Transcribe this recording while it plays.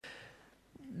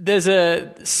There's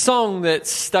a song that's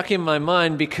stuck in my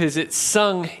mind because it's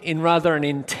sung in rather an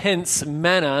intense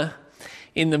manner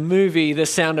in the movie The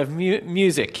Sound of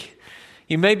Music.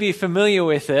 You may be familiar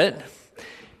with it.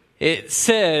 It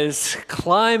says,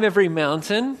 "Climb every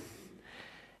mountain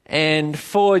and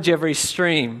forge every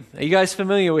stream." Are you guys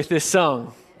familiar with this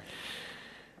song?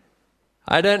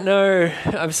 I don't know,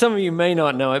 some of you may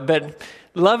not know it, but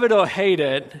love it or hate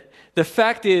it, the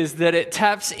fact is that it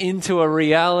taps into a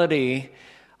reality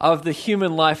of the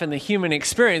human life and the human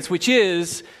experience, which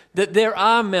is that there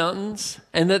are mountains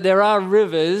and that there are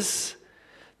rivers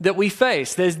that we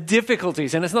face. There's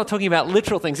difficulties, and it's not talking about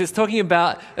literal things, it's talking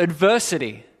about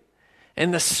adversity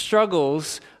and the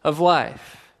struggles of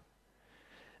life.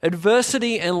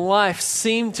 Adversity and life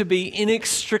seem to be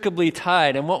inextricably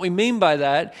tied, and what we mean by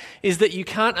that is that you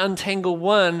can't untangle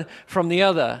one from the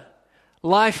other.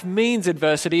 Life means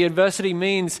adversity. Adversity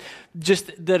means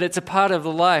just that it's a part of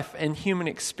the life and human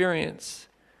experience.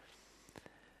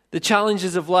 The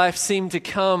challenges of life seem to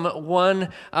come one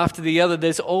after the other.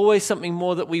 There's always something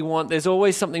more that we want. There's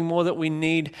always something more that we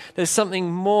need. There's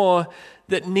something more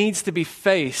that needs to be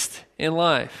faced in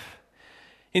life.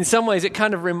 In some ways, it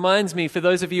kind of reminds me, for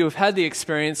those of you who have had the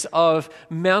experience of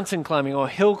mountain climbing or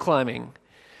hill climbing,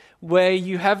 where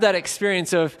you have that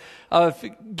experience of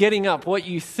getting up what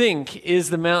you think is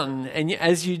the mountain, and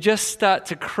as you just start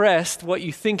to crest what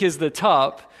you think is the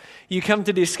top, you come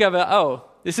to discover, oh,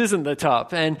 this isn't the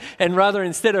top, and rather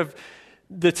instead of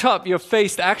the top, you're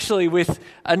faced actually with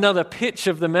another pitch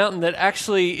of the mountain that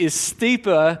actually is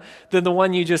steeper than the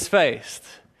one you just faced.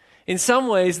 In some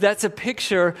ways, that's a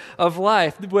picture of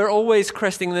life. We're always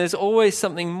cresting, there's always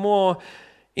something more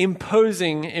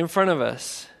imposing in front of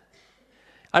us.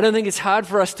 I don't think it's hard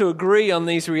for us to agree on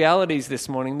these realities this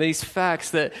morning, these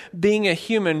facts that being a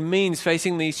human means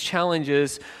facing these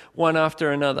challenges one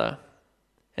after another,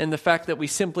 and the fact that we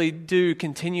simply do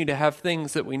continue to have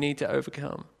things that we need to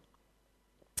overcome.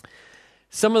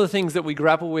 Some of the things that we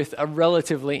grapple with are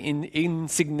relatively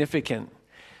insignificant.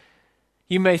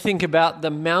 You may think about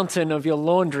the mountain of your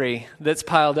laundry that's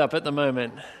piled up at the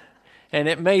moment. And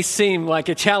it may seem like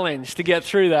a challenge to get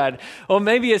through that. Or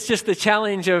maybe it's just the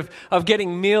challenge of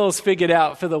getting meals figured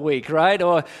out for the week, right?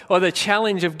 Or the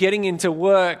challenge of getting into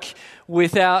work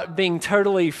without being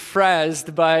totally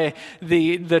frazzed by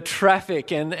the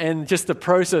traffic and just the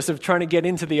process of trying to get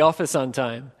into the office on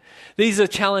time. These are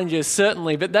challenges,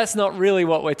 certainly, but that's not really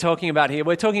what we're talking about here.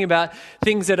 We're talking about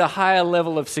things at a higher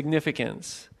level of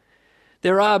significance.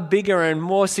 There are bigger and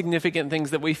more significant things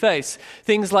that we face.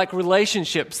 Things like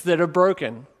relationships that are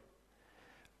broken.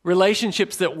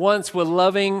 Relationships that once were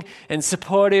loving and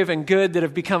supportive and good that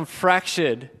have become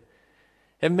fractured.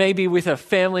 It may be with a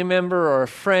family member or a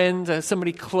friend, or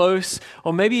somebody close,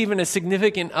 or maybe even a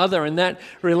significant other. And that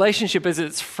relationship, as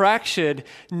it's fractured,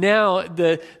 now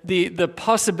the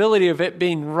possibility of it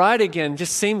being right again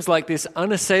just seems like this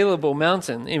unassailable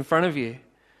mountain in front of you.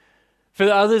 For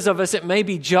others of us, it may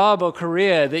be job or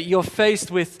career, that you're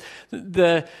faced with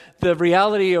the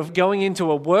reality of going into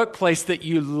a workplace that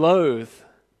you loathe.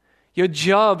 Your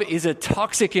job is a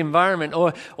toxic environment,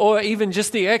 or even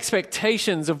just the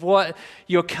expectations of what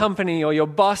your company or your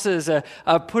bosses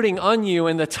are putting on you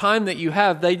and the time that you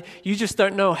have, you just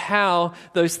don't know how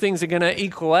those things are going to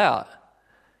equal out.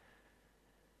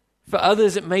 For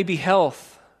others, it may be health.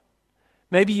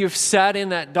 Maybe you've sat in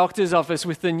that doctor's office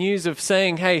with the news of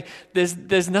saying, hey,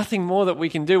 there's nothing more that we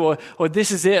can do, or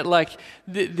this is it, like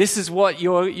this is what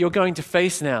you're going to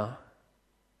face now.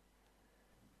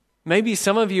 Maybe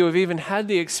some of you have even had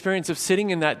the experience of sitting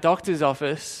in that doctor's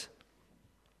office,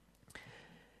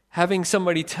 having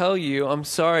somebody tell you, I'm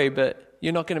sorry, but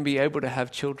you're not going to be able to have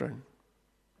children.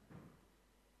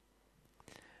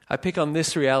 I pick on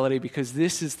this reality because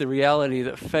this is the reality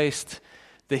that faced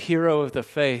the hero of the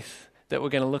faith that we're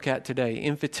going to look at today.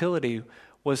 Infertility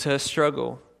was her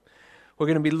struggle. We're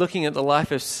going to be looking at the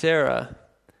life of Sarah.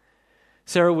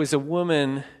 Sarah was a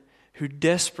woman who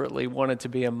desperately wanted to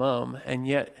be a mom and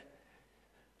yet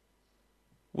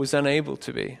was unable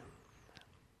to be.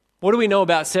 What do we know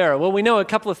about Sarah? Well, we know a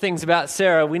couple of things about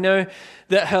Sarah. We know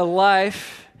that her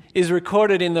life is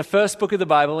recorded in the first book of the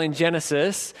Bible, in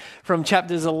Genesis, from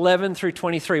chapters 11 through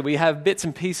 23. We have bits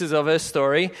and pieces of her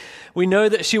story. We know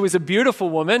that she was a beautiful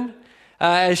woman.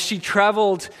 As she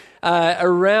traveled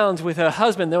around with her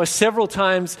husband, there were several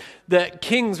times that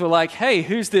kings were like, hey,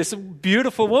 who's this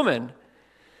beautiful woman?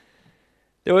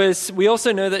 We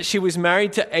also know that she was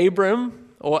married to Abram,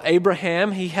 or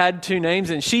Abraham. He had two names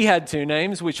and she had two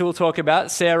names, which we'll talk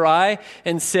about, Sarai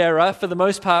and Sarah. For the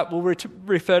most part, we'll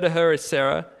refer to her as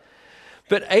Sarah.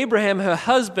 But Abraham, her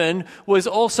husband, was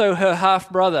also her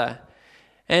half-brother.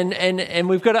 And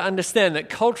we've got to understand that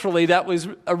culturally that was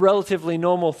a relatively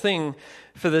normal thing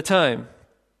for the time.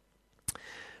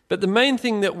 But the main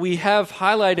thing that we have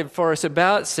highlighted for us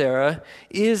about Sarah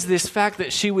is this fact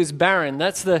that she was barren.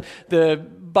 That's the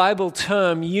Bible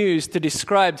term used to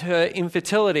describe her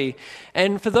infertility.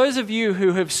 And for those of you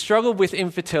who have struggled with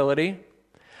infertility,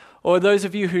 or those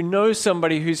of you who know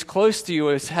somebody who's close to you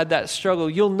who has had that struggle,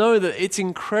 you'll know that it's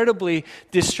incredibly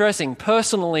distressing,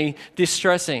 personally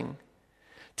distressing,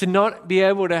 to not be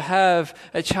able to have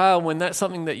a child when that's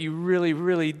something that you really,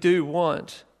 really do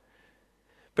want.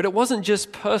 But it wasn't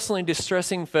just personally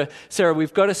distressing for Sarah.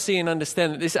 We've got to see and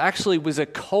understand that this actually was a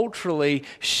culturally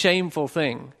shameful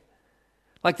thing.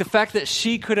 Like the fact that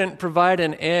she couldn't provide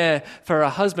an heir for her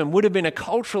husband would have been a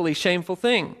culturally shameful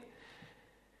thing.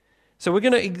 So we're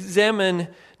going to examine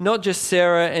not just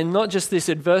Sarah and not just this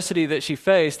adversity that she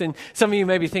faced. And some of you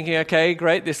may be thinking, okay,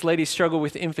 great, this lady struggled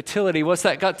with infertility. What's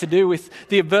that got to do with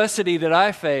the adversity that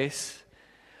I face?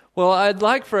 Well, I'd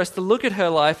like for us to look at her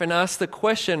life and ask the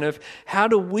question of how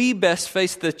do we best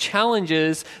face the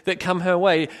challenges that come her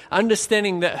way,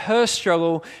 understanding that her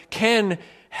struggle can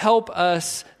help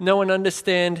us know and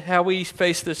understand how we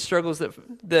face the struggles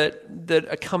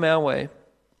that come our way.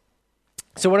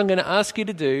 So what I'm going to ask you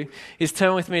to do is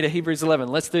turn with me to Hebrews 11.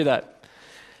 Let's do that.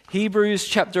 Hebrews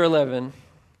chapter 11.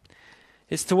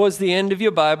 It's towards the end of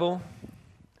your Bible.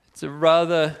 It's a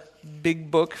rather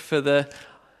big book for the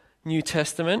New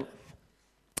Testament.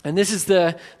 And this is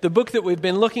the book that we've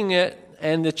been looking at,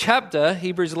 and the chapter,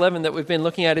 Hebrews 11, that we've been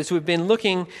looking at, is we've been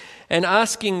looking and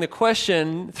asking the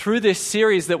question through this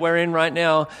series that we're in right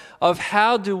now of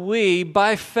how do we,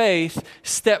 by faith,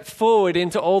 step forward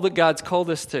into all that God's called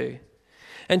us to.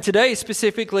 And today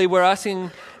specifically, we're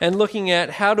asking and looking at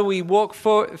how do we walk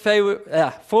forward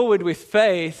with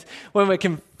faith when we're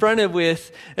confronted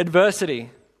with adversity.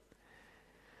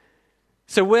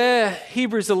 So where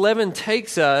Hebrews 11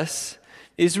 takes us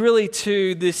is really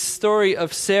to this story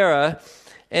of Sarah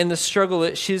and the struggle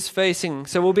that she's facing.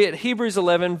 So we'll be at Hebrews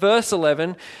 11, verse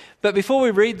 11. But before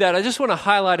we read that, I just want to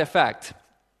highlight a fact.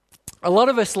 A lot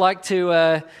of us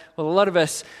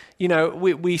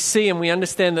we see and we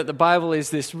understand that the Bible is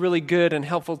this really good and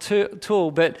helpful tool.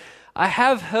 But I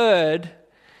have heard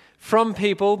from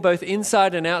people, both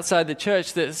inside and outside the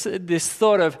church, that this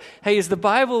thought of, hey, is the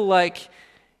Bible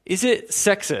is it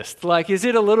sexist? Is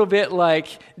it a little bit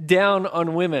down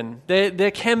on women?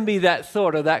 There can be that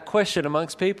thought or that question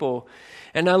amongst people.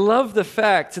 And I love the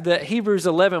fact that Hebrews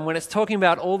 11, when it's talking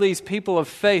about all these people of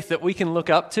faith that we can look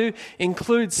up to,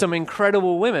 includes some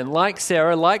incredible women like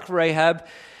Sarah, like Rahab,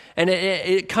 and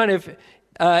it kind of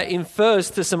infers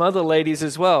to some other ladies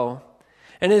as well.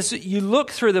 And as you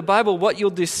look through the Bible, what you'll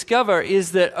discover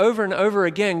is that over and over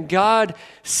again, God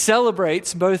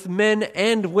celebrates both men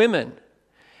and women.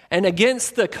 And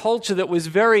against the culture that was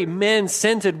very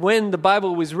man-centered when the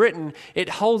Bible was written, it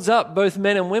holds up both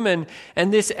men and women.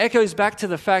 And this echoes back to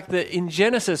the fact that in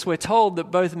Genesis, we're told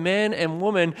that both man and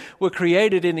woman were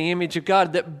created in the image of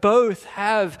God, that both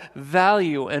have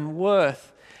value and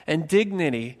worth and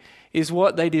dignity is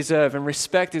what they deserve, and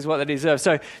respect is what they deserve.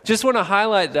 So just want to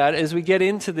highlight that as we get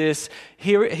into this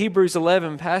Hebrews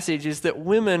 11 passage, is that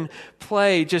women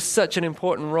play just such an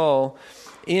important role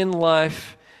in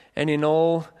life and in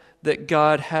all that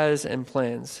God has and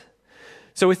plans.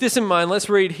 So with this in mind, let's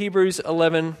read Hebrews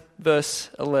 11,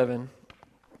 verse 11.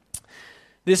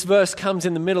 This verse comes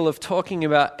in the middle of talking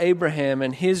about Abraham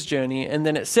and his journey, and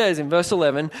then it says in verse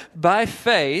 11, by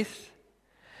faith,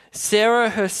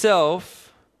 Sarah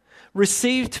herself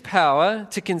received power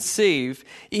to conceive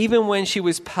even when she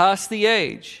was past the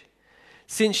age,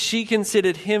 since she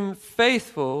considered him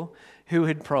faithful who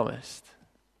had promised.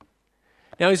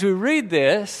 Now, as we read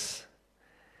this,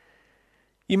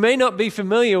 you may not be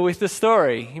familiar with the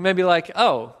story. You may be like,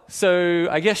 oh, so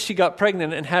I guess she got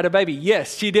pregnant and had a baby.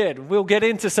 Yes, she did. We'll get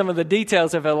into some of the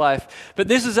details of her life. But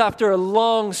this was after a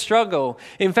long struggle.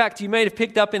 In fact, you may have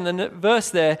picked up in the verse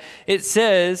there, it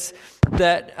says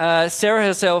that Sarah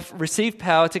herself received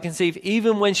power to conceive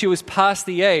even when she was past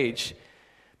the age.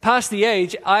 Past the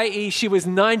age, i.e. she was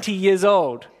 90 years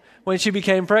old when she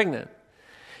became pregnant.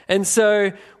 And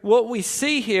so what we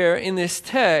see here in this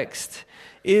text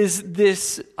is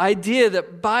this idea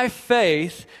that by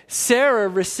faith, Sarah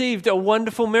received a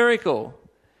wonderful miracle.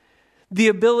 The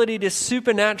ability to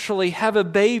supernaturally have a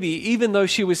baby, even though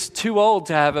she was too old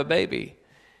to have a baby.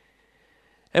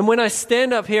 And when I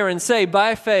stand up here and say,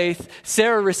 by faith,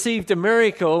 Sarah received a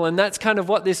miracle, and that's kind of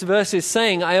what this verse is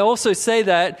saying, I also say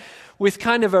that with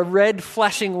kind of a red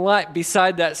flashing light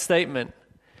beside that statement.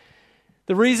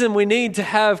 The reason we need to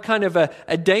have kind of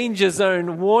a danger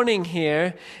zone warning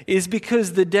here is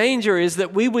because the danger is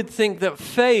that we would think that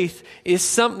faith is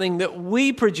something that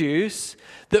we produce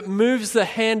that moves the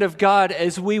hand of God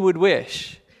as we would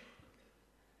wish.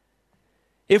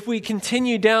 If we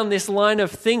continue down this line of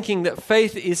thinking that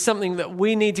faith is something that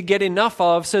we need to get enough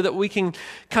of so that we can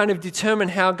kind of determine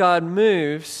how God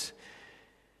moves,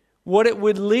 what it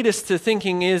would lead us to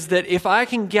thinking is that if I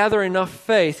can gather enough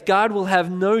faith, God will have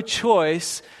no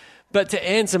choice but to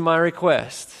answer my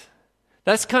request.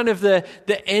 That's kind of the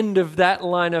end of that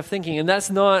line of thinking, and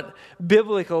that's not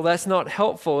biblical, that's not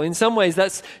helpful. In some ways,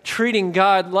 that's treating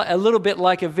God a little bit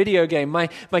like a video game. My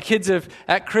kids have,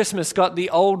 at Christmas, got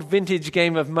the old vintage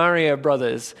game of Mario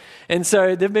Brothers, and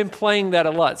so they've been playing that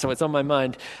a lot, so it's on my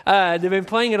mind. They've been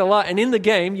playing it a lot, and in the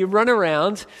game, you run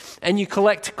around and you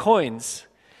collect coins.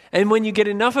 And when you get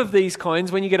enough of these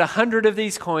coins, when you get 100 of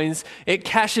these coins, it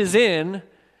cashes in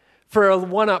for a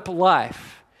one-up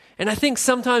life. And I think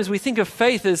sometimes we think of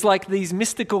faith as like these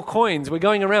mystical coins. We're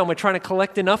going around, we're trying to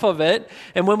collect enough of it,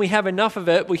 and when we have enough of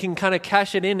it, we can kind of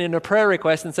cash it in a prayer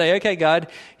request and say, okay, God,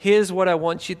 here's what I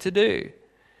want you to do.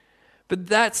 But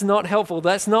that's not helpful,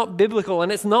 that's not biblical,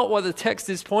 and it's not what the text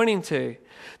is pointing to.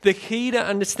 The key to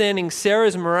understanding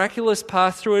Sarah's miraculous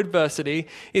path through adversity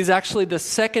is actually the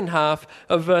second half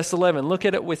of verse 11. Look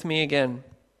at it with me again.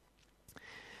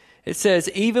 It says,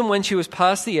 even when she was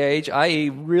past the age, i.e.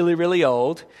 really, really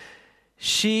old,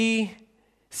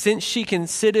 since she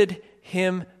considered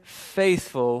him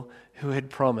faithful who had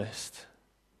promised.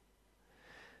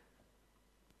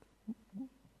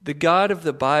 The God of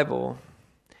the Bible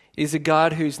is a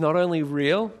God who's not only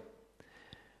real,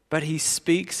 but he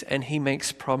speaks and he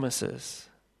makes promises.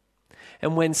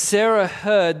 And when Sarah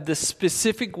heard the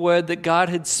specific word that God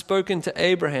had spoken to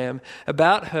Abraham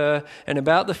about her and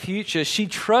about the future, she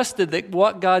trusted that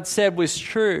what God said was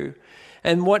true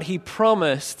and what he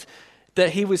promised,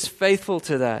 that he was faithful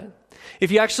to that.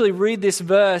 If you actually read this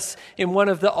verse in one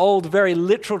of the old, very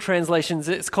literal translations,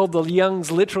 it's called the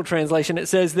Young's Literal Translation, it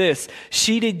says this: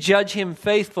 she did judge him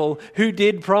faithful who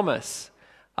did promise.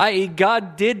 I.e.,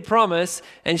 God did promise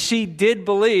and she did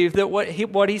believe that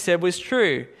what he said was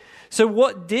true. So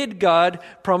what did God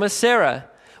promise Sarah?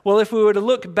 Well, if we were to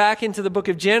look back into the book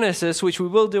of Genesis, which we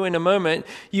will do in a moment,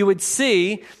 you would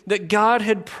see that God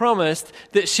had promised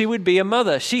that she would be a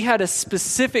mother. She had a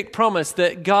specific promise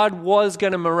that God was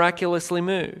going to miraculously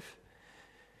move.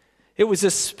 It was a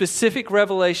specific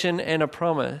revelation and a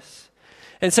promise.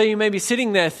 And so you may be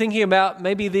sitting there thinking about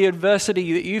maybe the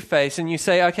adversity that you face, and you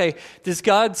say, okay, does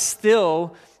God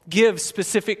still give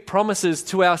specific promises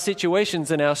to our situations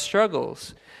and our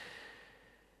struggles?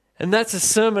 And that's a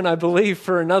sermon, I believe,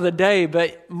 for another day.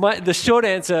 But the short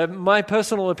answer, my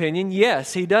personal opinion,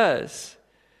 yes, he does.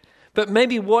 But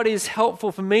maybe what is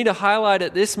helpful for me to highlight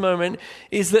at this moment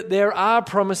is that there are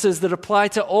promises that apply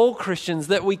to all Christians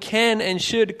that we can and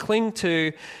should cling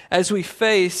to as we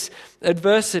face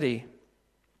adversity.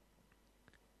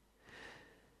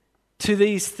 To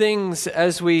these things,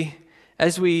 as we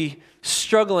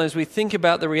struggle, as we think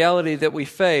about the reality that we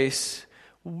face,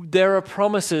 there are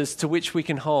promises to which we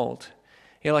can hold.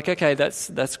 You're like, okay,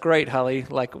 that's great, Holly.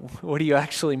 Like, what do you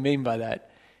actually mean by that?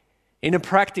 In a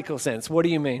practical sense, what do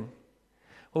you mean?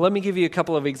 Well, let me give you a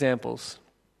couple of examples.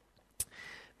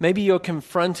 Maybe you're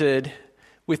confronted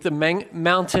with the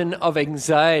mountain of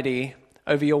anxiety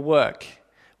over your work.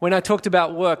 When I talked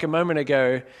about work a moment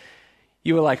ago,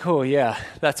 you were like, oh yeah,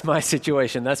 that's my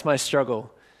situation, that's my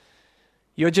struggle.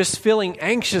 You're just feeling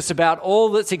anxious about all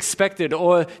that's expected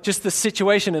or just the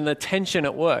situation and the tension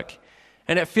at work.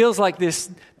 And it feels like this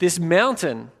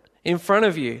mountain in front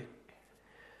of you.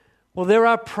 Well, there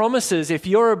are promises, if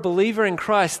you're a believer in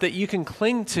Christ, that you can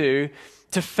cling to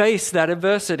face that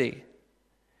adversity.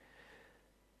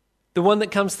 The one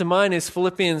that comes to mind is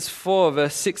Philippians 4,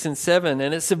 verse 6 and 7,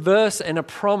 and it's a verse and a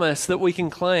promise that we can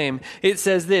claim. It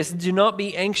says this: do not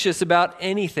be anxious about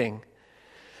anything,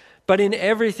 but in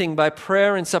everything, by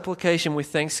prayer and supplication with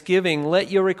thanksgiving, let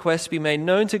your requests be made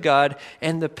known to God,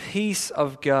 and the peace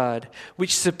of God,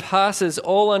 which surpasses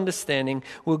all understanding,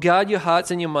 will guard your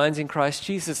hearts and your minds in Christ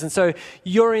Jesus. And so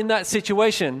you're in that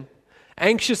situation,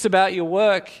 anxious about your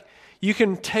work. You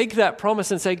can take that promise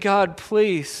and say, God,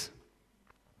 please,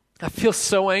 I feel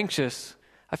so anxious.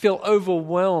 I feel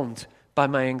overwhelmed by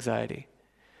my anxiety.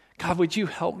 God, would you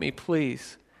help me,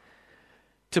 please,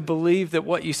 to believe that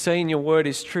what you say in your word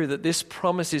is true, that this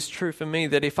promise is true for me,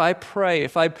 that if I pray,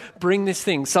 if I bring this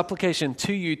thing, supplication,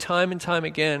 to you time and time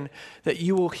again, that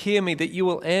you will hear me, that you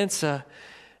will answer,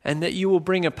 and that you will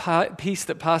bring a peace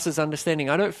that passes understanding.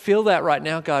 I don't feel that right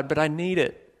now, God, but I need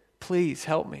it. Please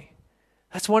help me.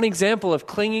 That's one example of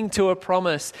clinging to a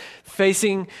promise,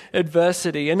 facing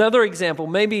adversity. Another example,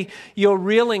 maybe you're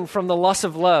reeling from the loss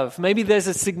of love. Maybe there's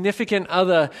a significant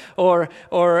other or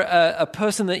a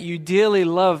person that you dearly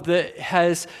love that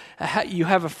you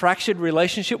have a fractured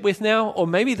relationship with now, or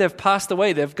maybe they've passed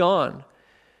away, they've gone.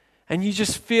 And you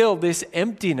just feel this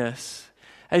emptiness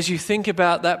as you think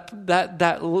about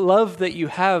that love that you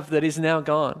have that is now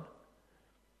gone.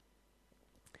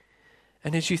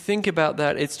 And as you think about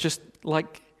that, it's just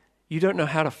like you don't know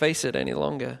how to face it any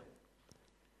longer.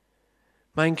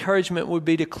 My encouragement would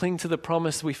be to cling to the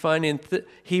promise we find in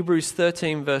Hebrews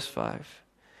 13 verse 5,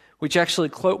 which actually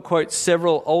quotes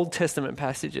several Old Testament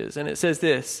passages. And it says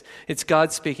this, it's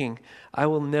God speaking, I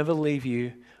will never leave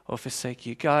you or forsake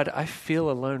you. God, I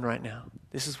feel alone right now.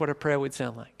 This is what a prayer would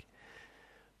sound like.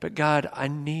 But God, I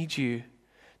need you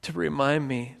to remind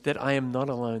me that I am not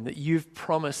alone, that you've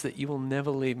promised that you will never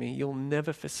leave me, you'll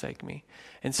never forsake me.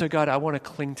 And so God, I want to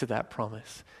cling to that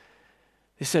promise.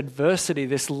 This adversity,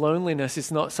 this loneliness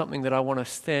is not something that I want to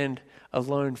stand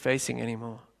alone facing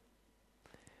anymore.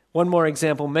 One more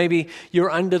example, maybe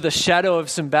you're under the shadow of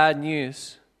some bad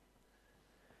news,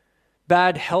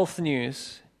 bad health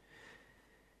news.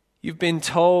 You've been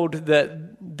told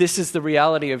that this is the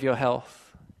reality of your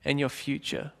health and your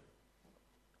future.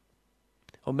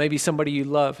 Or maybe somebody you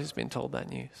love has been told that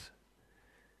news.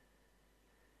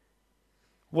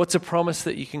 What's a promise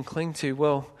that you can cling to?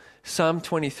 Well, Psalm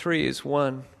 23 is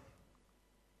one.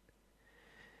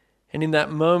 And in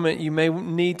that moment, you may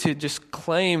need to just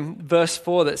claim verse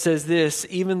 4 that says this,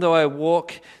 even though I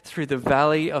walk through the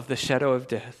valley of the shadow of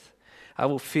death, I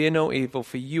will fear no evil,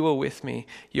 for you are with me.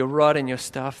 Your rod and your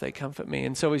staff, they comfort me.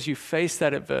 And so as you face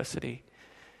that adversity,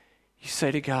 you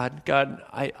say to God, God,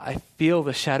 I feel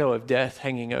the shadow of death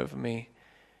hanging over me,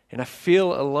 and I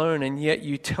feel alone, and yet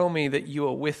you tell me that you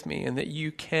are with me and that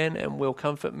you can and will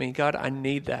comfort me. God, I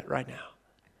need that right now.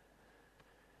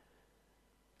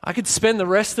 I could spend the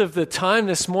rest of the time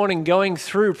this morning going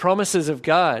through promises of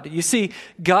God. You see,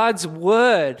 God's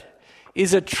word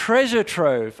is a treasure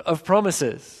trove of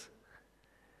promises.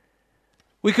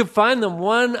 We could find them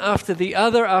one after the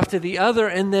other,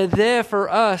 and they're there for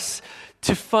us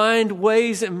to find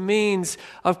ways and means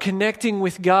of connecting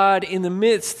with God in the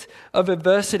midst of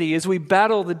adversity as we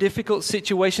battle the difficult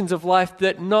situations of life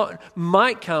that not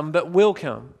might come but will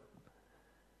come.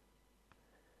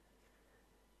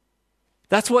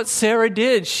 That's what Sarah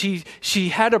did. She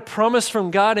had a promise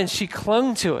from God and she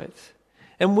clung to it.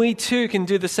 And we too can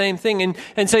do the same thing.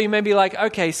 And so you may be like,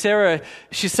 okay, Sarah,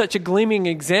 she's such a gleaming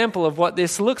example of what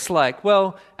this looks like.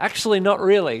 Well, actually not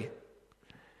really.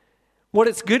 What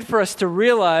it's good for us to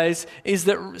realize is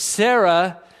that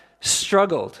Sarah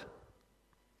struggled.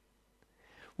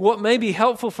 What may be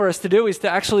helpful for us to do is to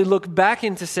actually look back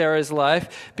into Sarah's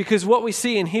life, because what we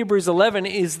see in Hebrews 11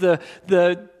 is the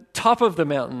top of the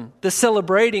mountain, the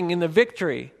celebrating and the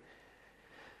victory.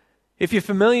 If you're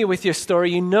familiar with your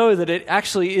story, you know that it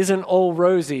actually isn't all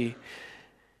rosy.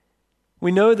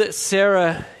 We know that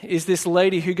Sarah is this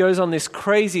lady who goes on this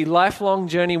crazy lifelong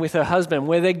journey with her husband,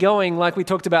 where they're going, like we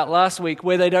talked about last week,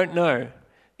 where they don't know,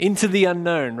 into the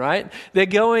unknown, right? They're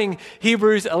going,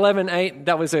 Hebrews 11:8,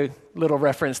 that was a little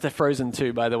reference to Frozen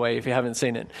 2, by the way, if you haven't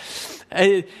seen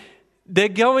it. They're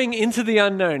going into the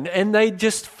unknown, and they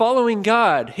just following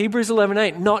God. Hebrews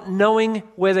 11:8, not knowing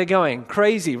where they're going.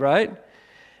 Crazy, right?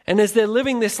 And as they're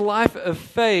living this life of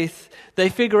faith, they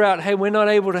figure out, hey, we're not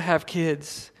able to have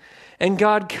kids. And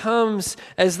God comes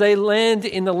as they land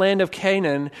in the land of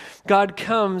Canaan. God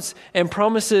comes and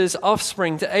promises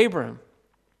offspring to Abram.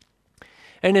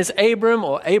 And as Abram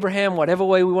or Abraham, whatever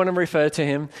way we want to refer to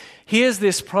him, hears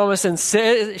this promise and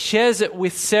shares it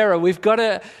with Sarah, we've got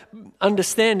to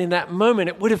understand in that moment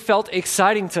it would have felt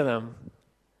exciting to them.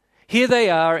 Here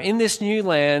they are in this new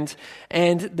land,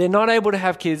 and they're not able to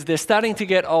have kids. They're starting to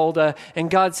get older, and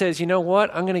God says, you know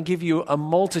what? I'm going to give you a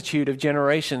multitude of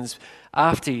generations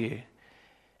after you.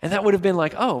 And that would have been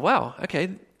like, oh, wow, okay,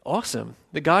 awesome.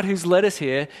 The God who's led us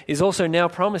here is also now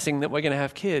promising that we're going to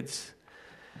have kids.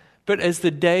 But as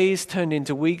the days turned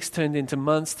into weeks, turned into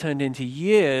months, turned into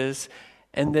years,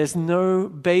 and there's no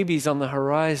babies on the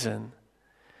horizon,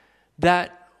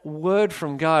 that word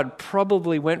from God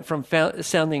probably went from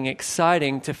sounding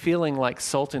exciting to feeling like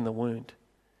salt in the wound.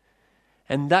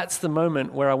 And that's the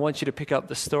moment where I want you to pick up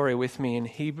the story with me in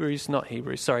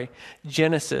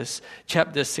Genesis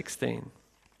chapter 16.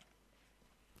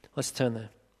 Let's turn there.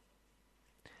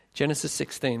 Genesis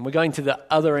 16. We're going to the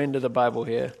other end of the Bible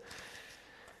here.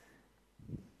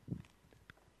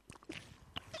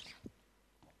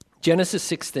 Genesis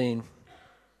 16,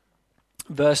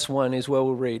 verse 1 is where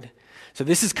we'll read. So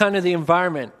this is kind of the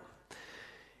environment.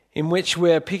 in which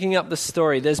we're picking up the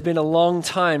story. There's been a long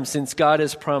time since God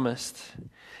has promised.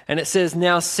 And it says,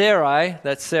 now Sarai,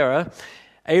 that's Sarah,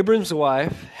 Abram's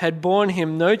wife, had borne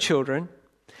him no children.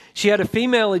 She had a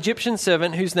female Egyptian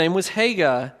servant whose name was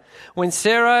Hagar. When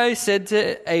Sarai said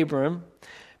to Abram,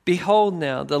 behold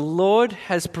now, the Lord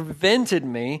has prevented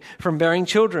me from bearing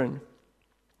children.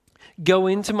 Go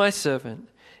in to my servant.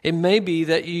 It may be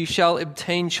that you shall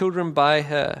obtain children by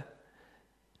her.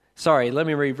 Sorry, let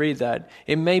me reread that.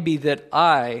 It may be that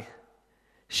I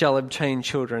shall obtain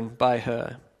children by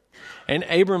her. And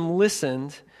Abram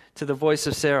listened to the voice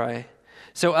of Sarai.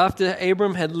 So after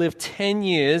Abram had lived 10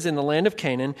 years in the land of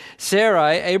Canaan,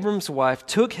 Sarai, Abram's wife,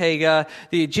 took Hagar,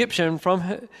 the Egyptian,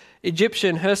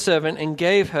 her servant, and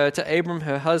gave her to Abram,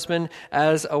 her husband,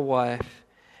 as a wife.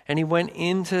 And he went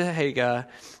in to Hagar,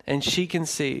 and she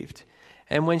conceived.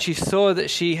 And when she saw that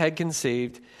she had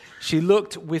conceived, she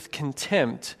looked with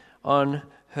contempt on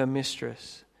her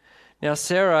mistress. Now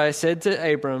Sarai said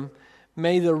to Abram,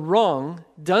 may the wrong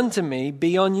done to me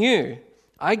be on you.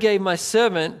 I gave my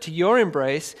servant to your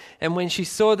embrace, and when she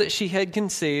saw that she had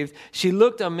conceived, she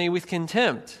looked on me with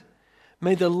contempt.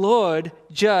 May the Lord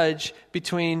judge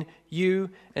between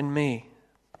you and me.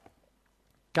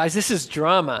 Guys, this is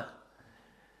drama.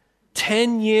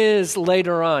 10 years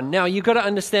later on. Now, you've got to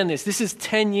understand this. This is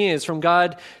 10 years from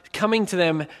God coming to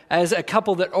them as a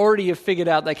couple that already have figured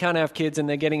out they can't have kids and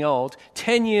they're getting old.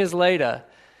 10 years later,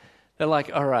 they're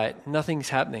like, all right, nothing's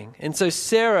happening. And so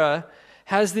Sarah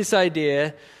has this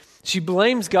idea. She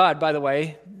blames God, by the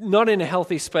way, not in a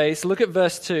healthy space. Look at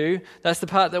verse 2. That's the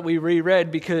part that we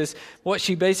reread, because what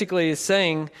she basically is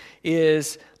saying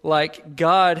is like,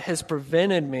 God has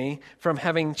prevented me from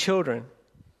having children.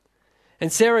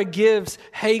 And Sarah gives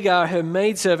Hagar, her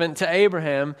maidservant, to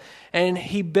Abraham, and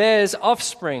he bears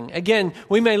offspring. Again,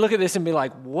 we may look at this and be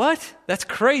like, what? That's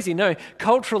crazy. No,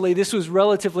 culturally, this was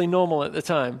relatively normal at the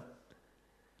time.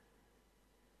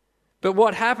 But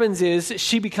what happens is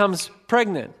she becomes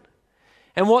pregnant.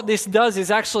 And what this does is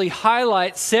actually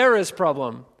highlight Sarah's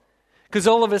problem. Because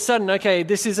all of a sudden, okay,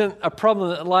 this isn't a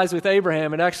problem that lies with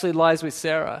Abraham, it actually lies with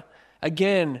Sarah.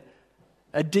 Again,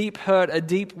 a deep hurt, a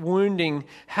deep wounding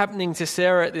happening to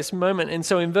Sarah at this moment. And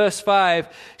so in verse 5,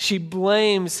 she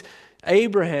blames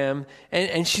Abraham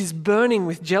and she's burning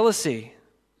with jealousy.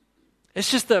 It's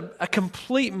just a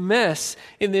complete mess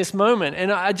in this moment.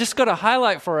 And I just got to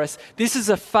highlight for us, this is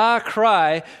a far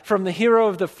cry from the hero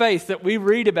of the faith that we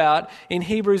read about in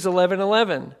Hebrews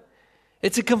 11:11.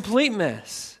 It's a complete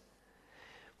mess.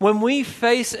 When we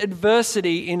face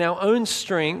adversity in our own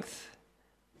strength,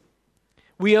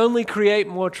 we only create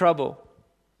more trouble.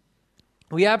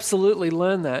 We absolutely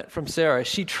learn that from Sarah.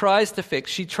 She tries to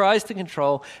fix, she tries to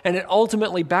control, and it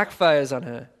ultimately backfires on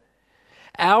her.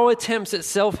 Our attempts at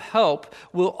self-help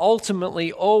will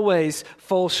ultimately always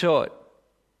fall short.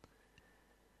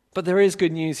 But there is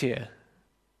good news here.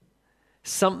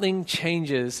 Something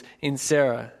changes in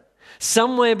Sarah.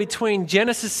 Somewhere between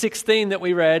Genesis 16 that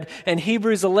we read and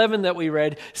Hebrews 11 that we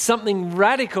read, something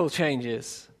radical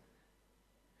changes.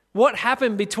 What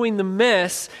happened between the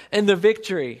mess and the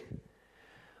victory?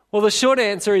 Well, the short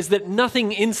answer is that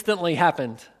nothing instantly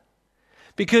happened.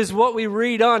 Because what we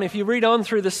read on, if you read on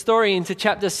through the story into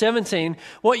chapter 17,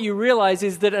 what you realize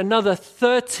is that another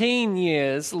 13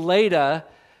 years later,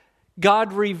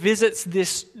 God revisits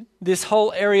this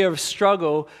whole area of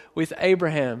struggle with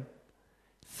Abraham.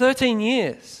 13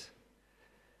 years.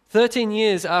 13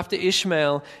 years after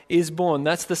Ishmael is born.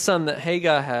 That's the son that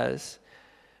Hagar has.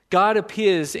 God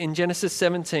appears in Genesis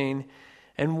 17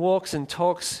 and walks and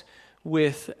talks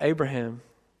with Abraham.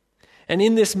 And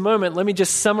in this moment, let me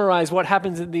just summarize what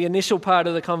happens in the initial part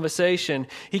of the conversation.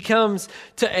 He comes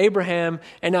to Abraham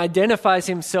and identifies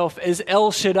himself as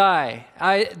El Shaddai.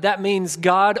 That means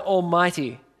God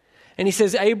Almighty. And he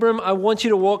says, Abram, I want you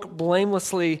to walk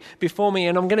blamelessly before me,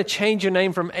 and I'm going to change your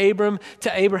name from Abram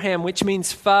to Abraham, which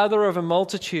means father of a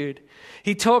multitude.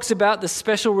 He talks about the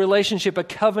special relationship, a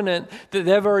covenant that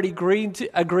they've already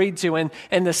agreed to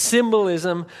and the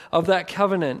symbolism of that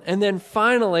covenant. And then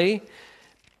finally,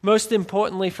 most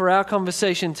importantly for our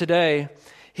conversation today,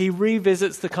 he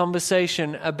revisits the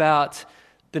conversation about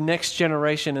the next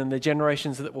generation and the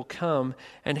generations that will come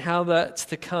and how that's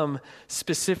to come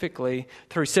specifically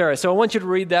through Sarah. So I want you to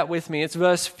read that with me. It's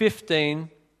verse 15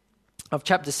 of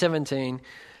chapter 17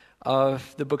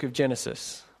 of the book of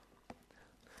Genesis.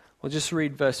 We'll just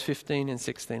read verse 15 and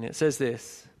 16. It says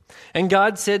this, and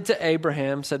God said to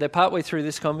Abraham, so they're partway through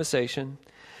this conversation,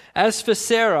 as for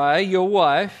Sarai, your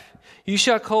wife, you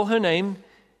shall not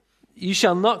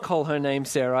call her name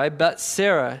Sarai, but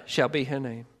Sarah shall be her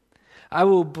name. I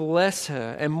will bless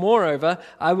her, and moreover,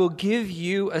 I will give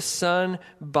you a son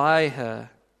by her.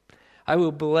 I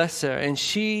will bless her, and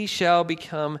she shall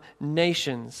become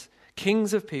nations.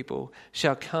 Kings of people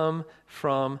shall come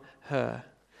from her.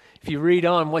 If you read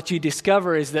on, what you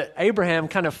discover is that Abraham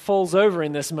kind of falls over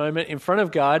in this moment in front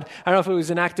of God. I don't know if it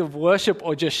was an act of worship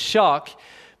or just shock,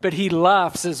 but he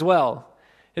laughs as well.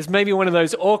 It's maybe one of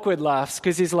those awkward laughs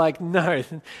because he's like, no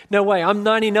way, I'm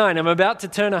 99, I'm about to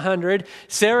turn 100.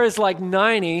 Sarah's like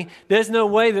 90, there's no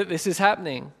way that this is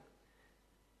happening.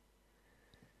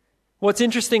 What's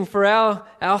interesting for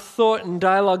our thought and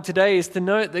dialogue today is to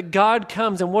note that God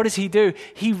comes and what does he do?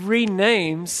 He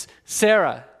renames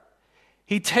Sarah.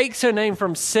 He takes her name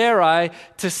from Sarai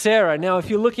to Sarah. Now, if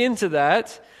you look into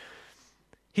that,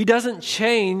 he doesn't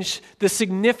change the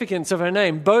significance of her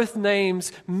name. Both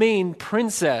names mean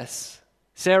princess,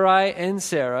 Sarai and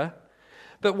Sarah.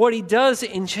 But what he does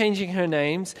in changing her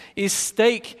names is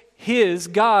stake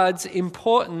God's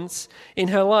importance in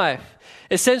her life.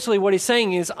 Essentially what he's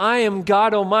saying is, I am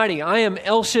God Almighty, I am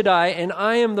El Shaddai, and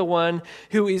I am the one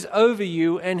who is over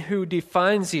you and who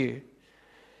defines you.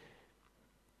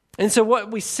 And so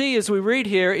what we see as we read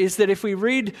here is that if we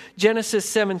read Genesis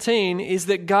 17, is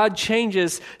that God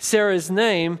changes Sarah's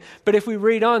name, but if we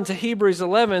read on to Hebrews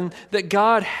 11, that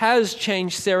God has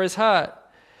changed Sarah's heart.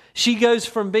 She goes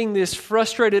from being this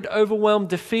frustrated, overwhelmed,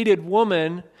 defeated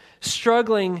woman,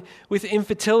 struggling with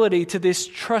infertility, to this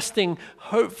trusting,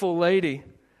 hopeful lady.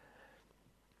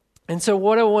 And so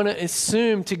what I want to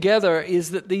assume together is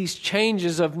that these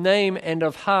changes of name and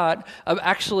of heart are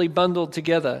actually bundled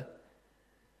together.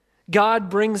 God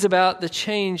brings about the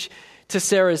change to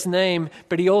Sarah's name,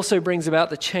 but he also brings about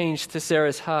the change to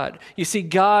Sarah's heart. You see,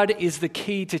 God is the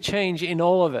key to change in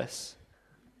all of us.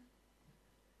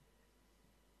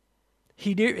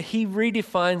 He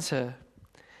redefines her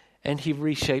and he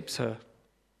reshapes her.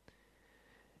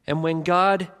 And when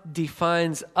God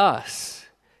defines us,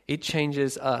 it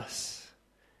changes us.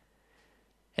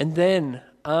 And then,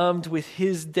 armed with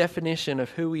his definition of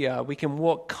who we are, we can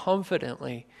walk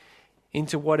confidently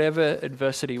into whatever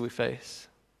adversity we face.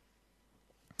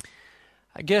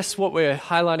 I guess what we're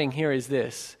highlighting here is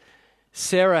this.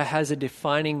 Sarah has a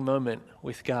defining moment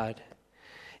with God.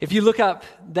 If you look up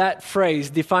that phrase,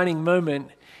 defining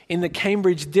moment, in the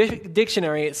Cambridge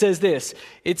Dictionary, it says this: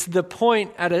 it's the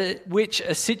point at which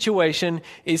a situation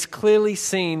is clearly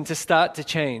seen to start to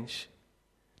change.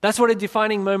 That's what a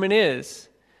defining moment is.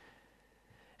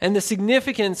 And the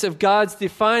significance of God's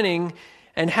defining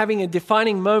and having a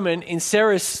defining moment in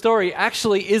Sarah's story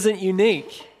actually isn't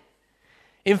unique.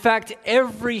 In fact,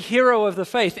 every hero of the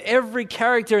faith, every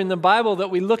character in the Bible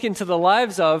that we look into the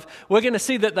lives of, we're going to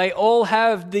see that they all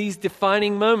have these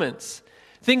defining moments.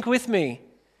 Think with me.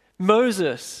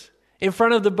 Moses, in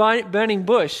front of the burning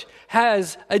bush,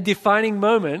 has a defining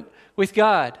moment with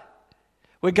God,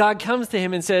 where God comes to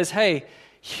him and says, hey,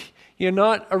 you're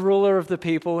not a ruler of the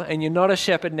people and you're not a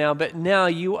shepherd now, but now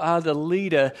you are the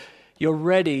leader. You're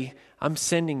ready. I'm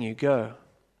sending you. Go.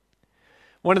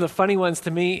 One of the funny ones to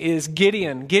me is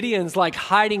Gideon. Gideon's like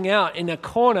hiding out in a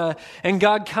corner and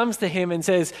God comes to him and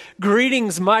says,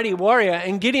 greetings, mighty warrior.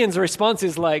 And Gideon's response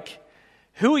is like,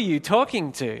 who are you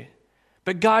talking to?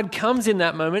 But God comes in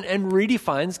that moment and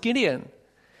redefines Gideon.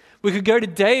 We could go to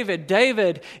David.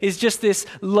 David is just this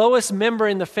lowest member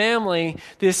in the family,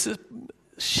 this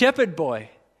shepherd boy.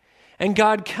 And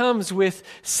God comes with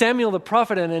Samuel the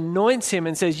prophet and anoints him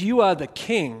and says, you are the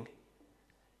king.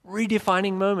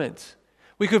 Redefining moment.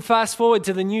 We could fast forward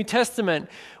to the New Testament.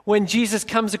 When Jesus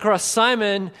comes across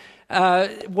Simon,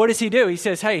 what does he do? He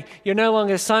says, hey, you're no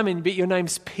longer Simon, but your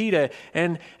name's Peter.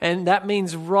 And that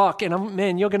means rock. And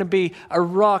man, you're going to be a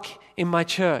rock in my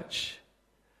church.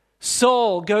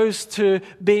 Saul goes to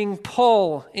being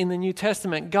Paul in the New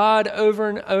Testament. God over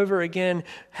and over again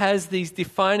has these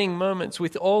defining moments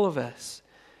with all of us.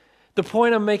 The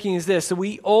point I'm making is this: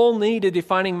 we all need a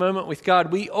defining moment with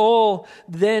God. We all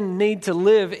then need to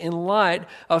live in light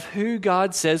of who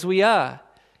God says we are.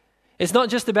 It's not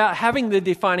just about having the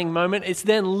defining moment, it's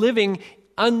then living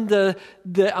under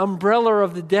the umbrella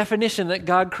of the definition that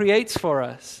God creates for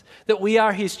us. That we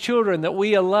are his children, that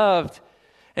we are loved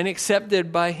and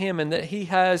accepted by him, and that he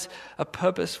has a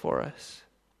purpose for us.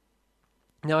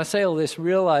 Now, I say all this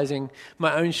realizing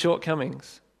my own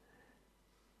shortcomings.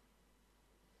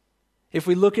 If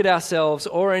we look at ourselves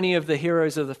or any of the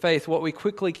heroes of the faith, what we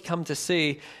quickly come to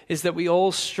see is that we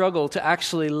all struggle to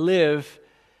actually live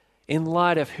in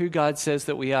light of who God says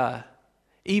that we are,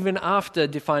 even after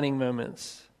defining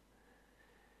moments.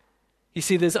 You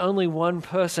see, there's only one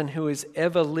person who has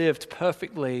ever lived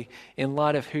perfectly in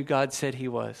light of who God said he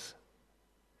was.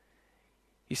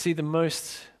 You see, the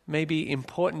most maybe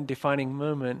important defining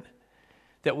moment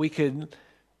that we could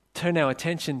turn our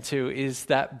attention to is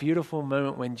that beautiful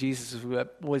moment when Jesus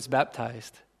was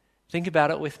baptized. Think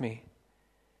about it with me.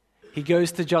 He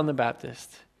goes to John the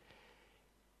Baptist.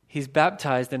 He's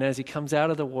baptized, and as he comes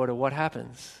out of the water, what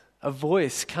happens? A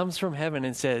voice comes from heaven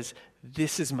and says,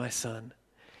 "This is my son,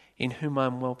 in whom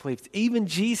I'm well pleased." Even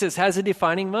Jesus has a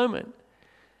defining moment.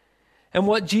 And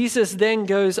what Jesus then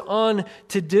goes on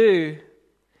to do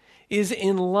is,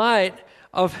 in light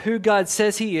of who God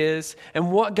says he is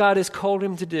and what God has called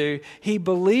him to do, he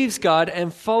believes God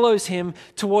and follows him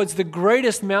towards the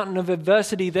greatest mountain of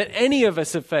adversity that any of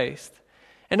us have faced.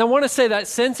 And I want to say that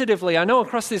sensitively. I know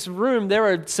across this room there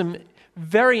are some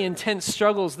very intense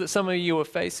struggles that some of you are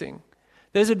facing.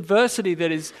 There's adversity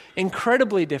that is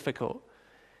incredibly difficult.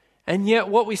 And yet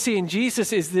what we see in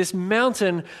Jesus is this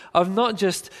mountain of not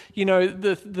just,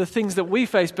 the things that we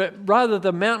face, but rather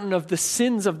the mountain of the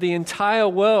sins of the entire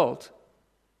world.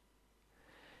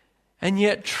 And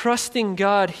yet, trusting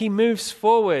God, he moves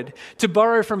forward. To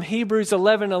borrow from Hebrews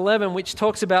 11:11, which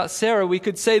talks about Sarah, we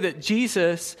could say that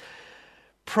Jesus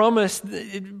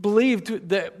believed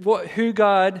that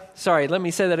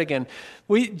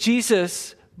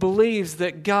Jesus believes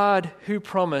that God who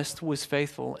promised was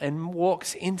faithful and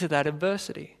walks into that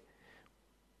adversity.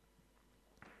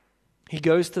 He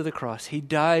goes to the cross. He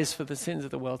dies for the sins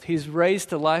of the world. He's raised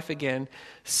to life again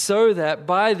so that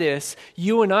by this,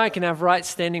 you and I can have right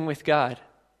standing with God.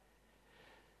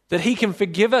 That he can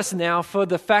forgive us now for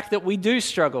the fact that we do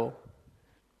struggle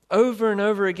over and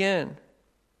over again.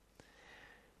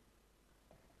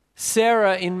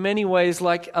 Sarah, in many ways,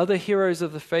 like other heroes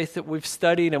of the faith that we've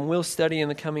studied and will study in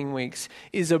the coming weeks,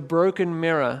 is a broken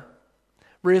mirror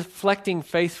reflecting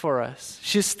faith for us.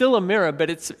 She's still a mirror, but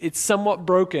it's somewhat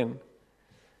broken.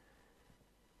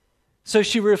 So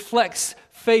she reflects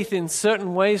faith in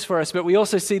certain ways for us, but we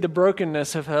also see the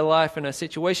brokenness of her life and her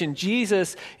situation.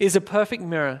 Jesus is a perfect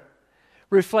mirror,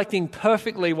 reflecting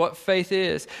perfectly what faith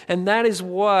is. And that is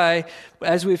why,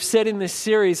 as we've said in this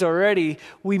series already,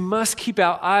 we must keep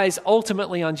our eyes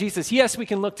ultimately on Jesus. Yes, we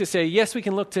can look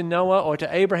to Noah or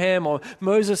to Abraham or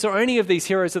Moses or any of these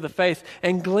heroes of the faith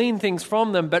and glean things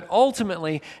from them, but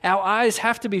ultimately our eyes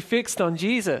have to be fixed on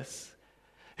Jesus,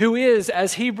 who is,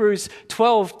 as Hebrews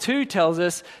 12:2 tells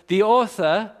us, the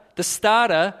author, the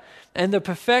starter, and the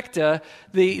perfecter,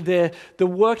 the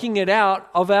working it out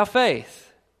of our faith.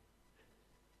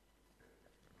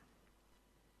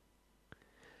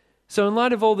 So in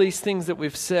light of all these things that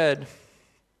we've said,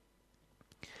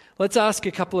 let's ask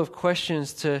a couple of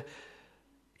questions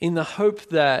in the hope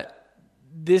that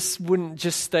this wouldn't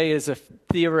just stay as a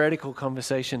theoretical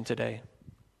conversation today.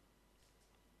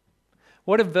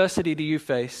 What adversity do you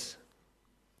face?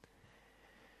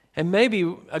 And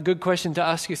maybe a good question to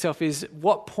ask yourself is,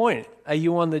 what point are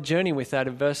you on the journey with that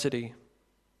adversity?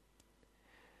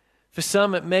 For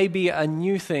some, it may be a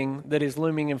new thing that is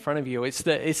looming in front of you. It's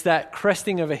that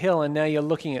cresting of a hill, and now you're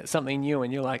looking at something new,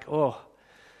 and you're like, oh,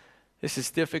 this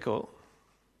is difficult.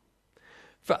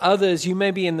 For others, you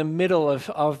may be in the middle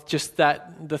of just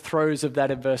the throes of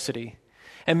that adversity.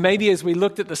 And maybe as we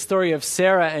looked at the story of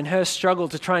Sarah and her struggle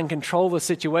to try and control the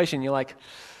situation, you're like,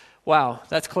 wow,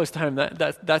 that's close to home.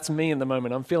 That's me in the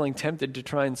moment. I'm feeling tempted to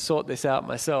try and sort this out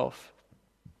myself.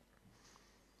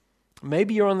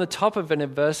 Maybe you're on the top of an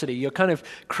adversity. You're kind of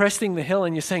cresting the hill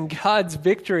and you're saying God's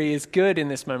victory is good in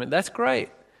this moment. That's great.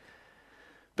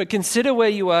 But consider where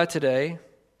you are today.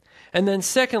 And then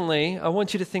secondly, I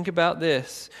want you to think about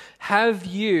this. Have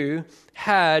you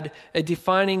had a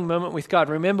defining moment with God?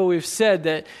 Remember, we've said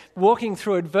that walking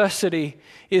through adversity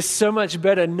is so much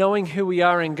better knowing who we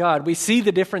are in God. We see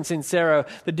the difference in Sarah,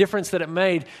 the difference that it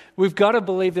made. We've got to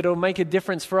believe that it'll make a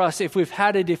difference for us if we've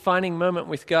had a defining moment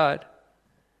with God.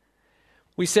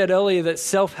 We said earlier that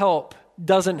self-help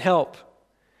doesn't help.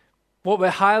 What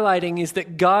we're highlighting is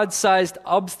that God-sized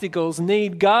obstacles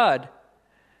need God.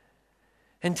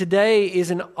 And today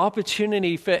is an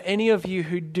opportunity for any of you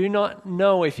who do not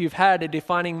know if you've had a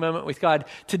defining moment with God.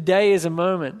 Today is a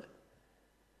moment.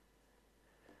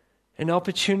 An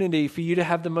opportunity for you to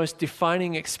have the most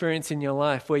defining experience in your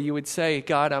life where you would say,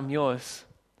 God, I'm yours.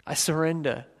 I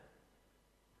surrender.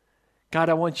 God,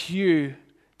 I want you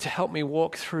to help me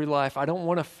walk through life. I don't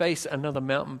want to face another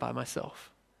mountain by myself.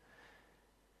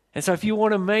 And so if you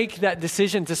want to make that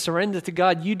decision to surrender to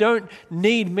God, you don't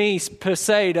need me per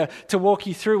se to walk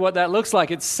you through what that looks like.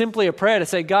 It's simply a prayer to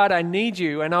say, God, I need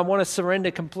you and I want to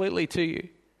surrender completely to you.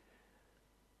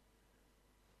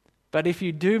 But if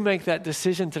you do make that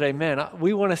decision today, man,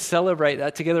 we want to celebrate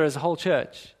that together as a whole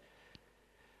church.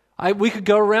 We could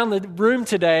go around the room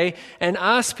today and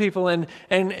ask people,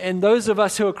 and those of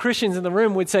us who are Christians in the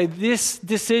room would say, this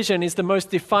decision is the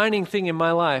most defining thing in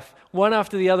my life. One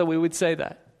after the other, we would say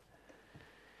that.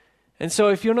 And so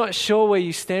if you're not sure where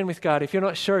you stand with God, if you're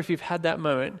not sure if you've had that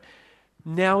moment,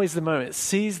 now is the moment.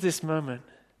 Seize this moment.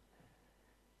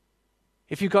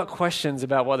 If you've got questions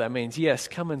about what that means, yes,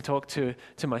 come and talk to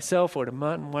myself or to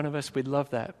Martin, one of us, we'd love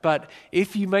that. But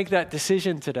if you make that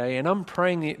decision today, and I'm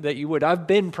praying that you would, I've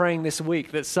been praying this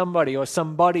week that somebody or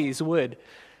some bodies would,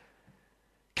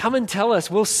 come and tell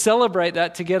us. We'll celebrate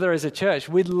that together as a church.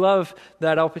 We'd love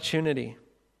that opportunity.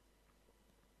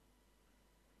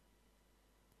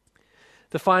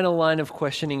 The final line of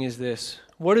questioning is this: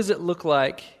 what does it look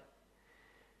like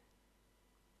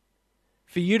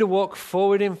for you to walk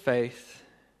forward in faith,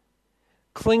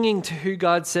 clinging to who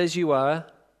God says you are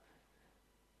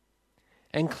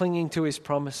and clinging to His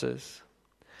promises?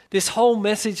 This whole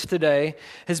message today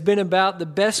has been about the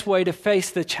best way to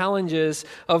face the challenges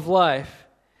of life.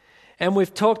 And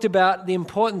we've talked about the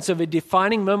importance of a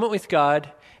defining moment with God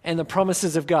and the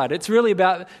promises of God. It's really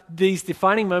about these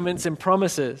defining moments and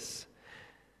promises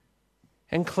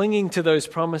and clinging to those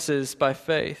promises by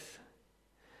faith.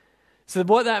 So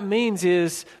what that means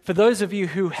is, for those of you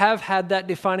who have had that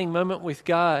defining moment with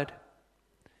God,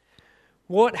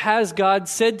 what has God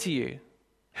said to you?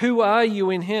 Who are you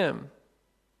in Him?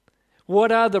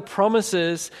 What are the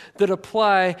promises that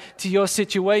apply to your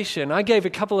situation? I gave a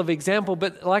couple of examples,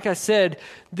 but like I said,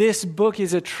 this book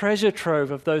is a treasure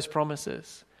trove of those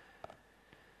promises.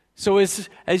 So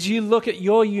as you look at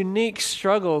your unique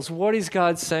struggles, what is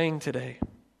God saying today?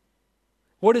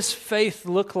 What does faith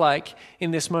look like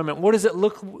in this moment? What does it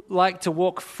look like to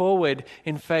walk forward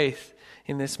in faith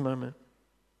in this moment?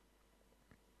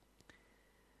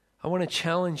 I want to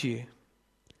challenge you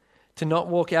to not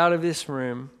walk out of this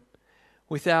room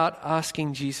without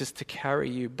asking Jesus to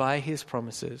carry you by His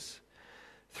promises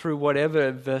through whatever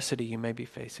adversity you may be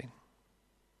facing.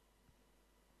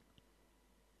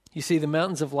 You see, the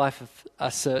mountains of life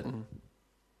are certain,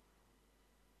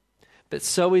 but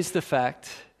so is the fact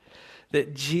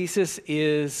that Jesus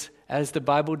is, as the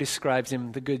Bible describes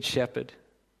Him, the Good Shepherd.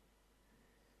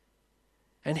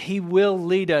 And He will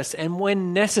lead us, and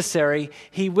when necessary,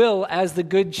 He will, as the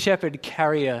Good Shepherd,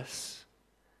 carry us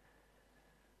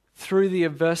through the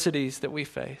adversities that we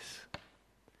face.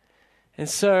 And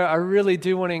so I really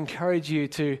do want to encourage you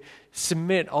to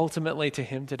submit ultimately to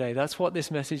Him today. That's what this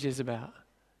message is about.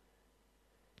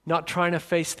 Not trying to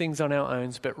face things on our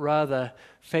own, but rather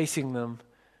facing them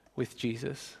with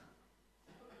Jesus.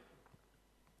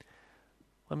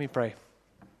 Let me pray.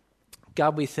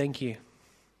 God, we thank You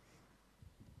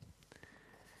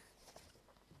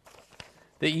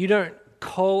that You don't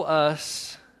call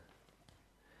us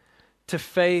to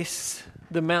face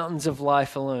the mountains of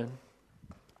life alone,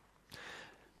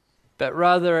 but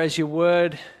rather, as Your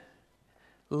word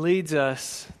leads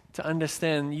us to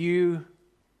understand, You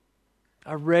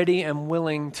are ready and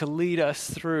willing to lead us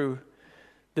through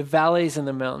the valleys and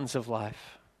the mountains of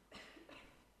life.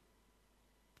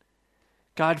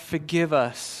 God, forgive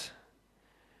us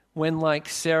when, like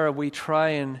Sarah, we try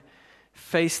and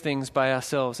face things by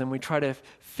ourselves and we try to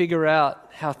figure out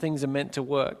how things are meant to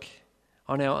work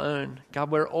on our own.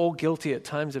 God, we're all guilty at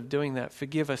times of doing that.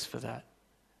 Forgive us for that.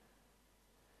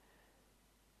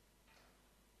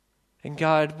 And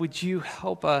God, would You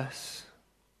help us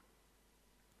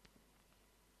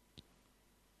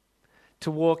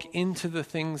to walk into the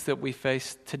things that we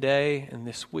face today and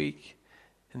this week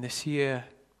and this year,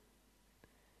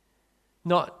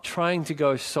 not trying to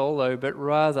go solo, but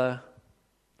rather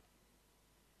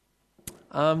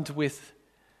armed with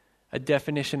a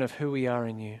definition of who we are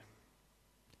in You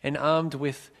and armed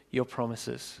with Your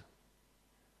promises.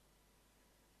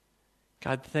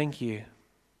 God, thank You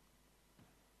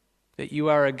that You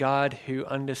are a God who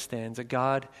understands, a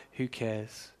God who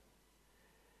cares.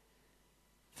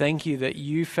 Thank You that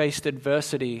You faced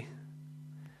adversity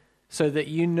so that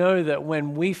You know that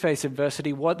when we face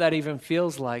adversity, what that even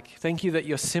feels like. Thank You that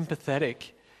You're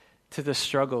sympathetic to the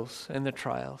struggles and the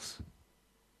trials.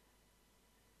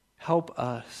 Help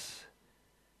us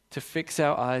to fix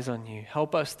our eyes on You.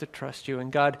 Help us to trust You.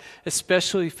 And God,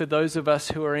 especially for those of us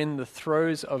who are in the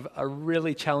throes of a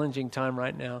really challenging time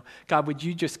right now, God, would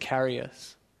You just carry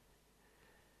us?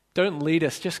 Don't lead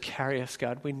us, just carry us,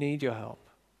 God. We need Your help.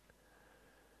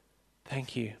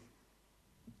 Thank You.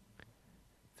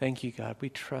 Thank You, God. We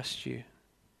trust You.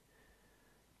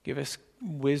 Give us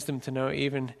wisdom to know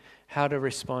even how to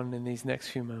respond in these next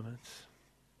few moments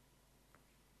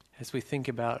as we think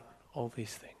about all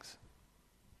these things.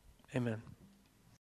 Amen.